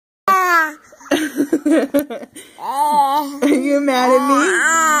Are you mad at me?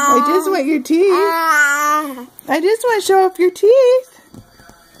 I just want your teeth. I just want to show off your teeth.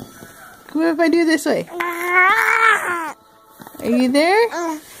 What if I do this way? Are you there?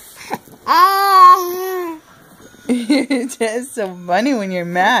 It's just so funny when you're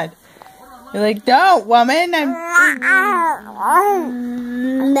mad. You're like, don't, woman.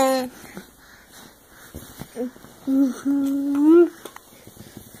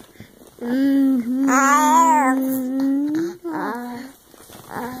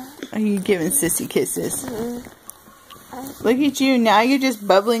 Are you giving sissy kisses? Look at you. Now you're just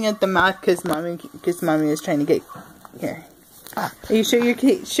bubbling at the mouth because mommy is trying to get here. Are you show your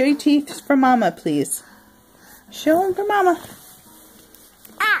teeth for mama, please? Show them for mama.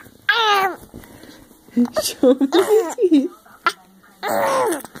 Show them your teeth.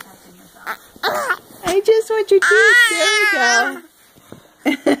 I just want your teeth. There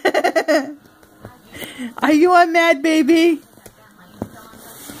we go. Are you a mad baby?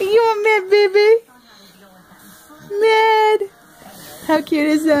 Are you a mad baby? Mad. How cute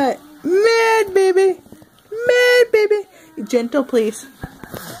is that? Mad baby. Mad baby. Gentle, please.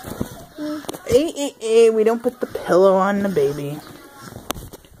 Hey, we don't put the pillow on the baby.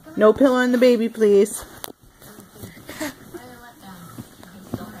 No pillow on the baby, please.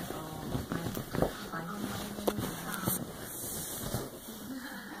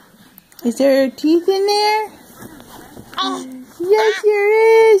 Is there teeth in there? Yes,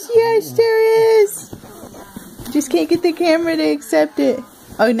 there is. Yes, there is. Just can't get the camera to accept it.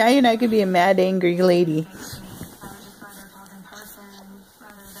 Oh, now you're not going to be a mad, angry lady.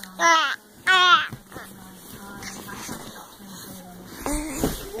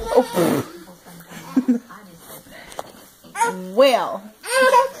 Oh. Well,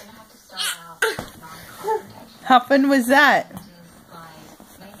 how fun was that?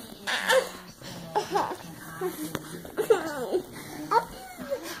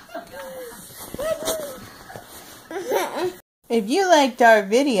 If you liked our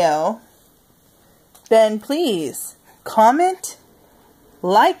video, then please comment,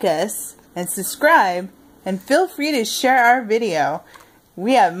 like us, and subscribe, and feel free to share our video.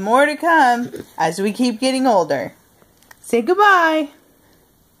 We have more to come as we keep getting older. Say goodbye.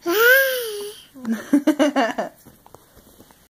 Bye.